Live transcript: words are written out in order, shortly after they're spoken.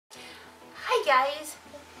Hi guys,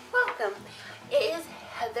 welcome. It is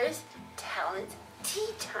Heather's Talent Tea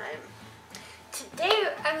Time. Today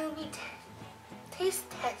I'm going to be taste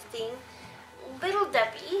testing Little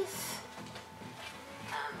Debbie's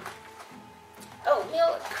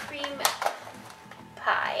oatmeal cream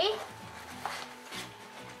pie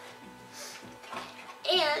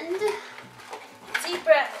and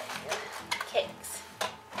zebra cakes.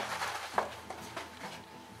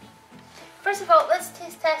 First of all, let's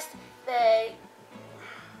taste test the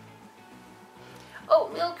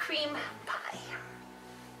oatmeal cream pie.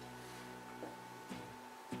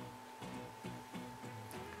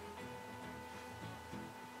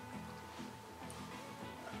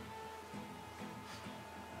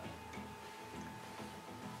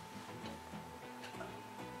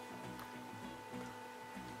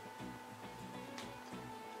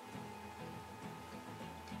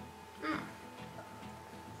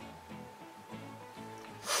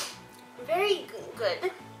 Very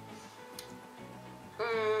good.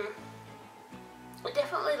 I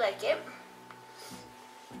definitely like it.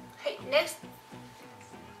 Okay, next.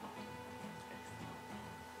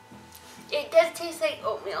 It does taste like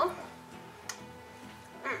oatmeal.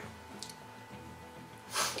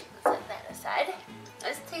 Let's set that aside.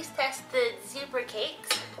 Let's taste test the zebra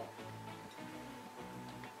cakes.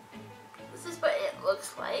 This is what it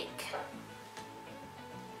looks like.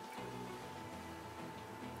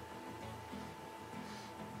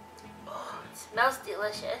 Smells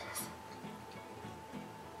delicious.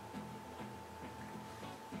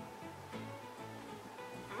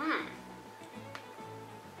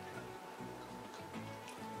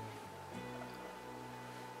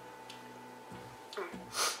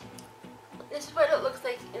 This is what it looks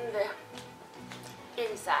like in the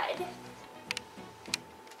inside.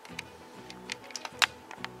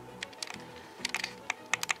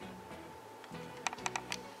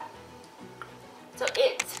 So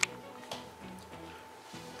it's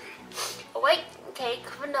a white cake,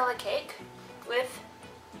 vanilla cake, with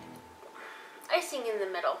icing in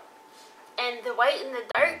the middle. And the white and the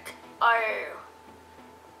dark are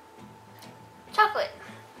chocolate.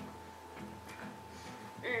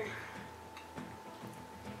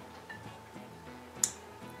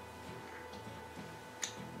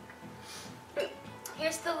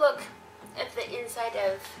 Here's the look at the inside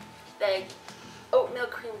of the oatmeal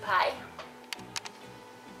cream pie.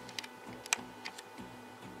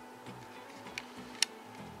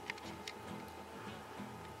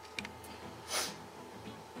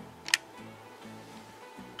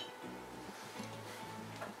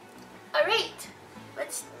 Alright,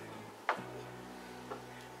 let's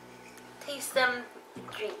taste some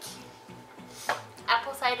drink.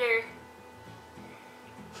 Apple cider.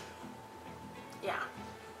 Yeah.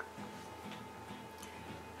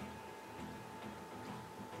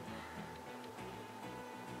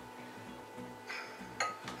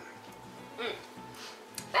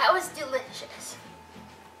 That was delicious.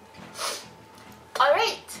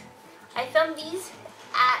 Alright, I found these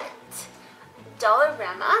at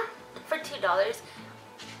Dollarama for $2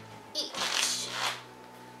 each.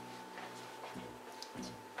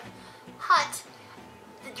 Hot.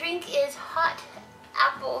 The drink is hot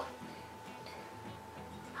apple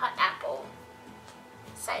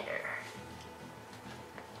cider.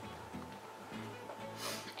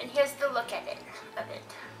 And here's the look at it of it.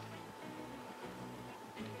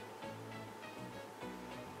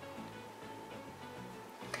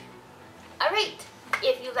 Alright,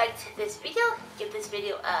 if you liked this video, give this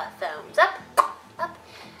video a thumbs up.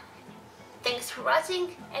 Thanks for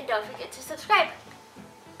watching, and don't forget to subscribe.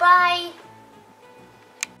 Bye!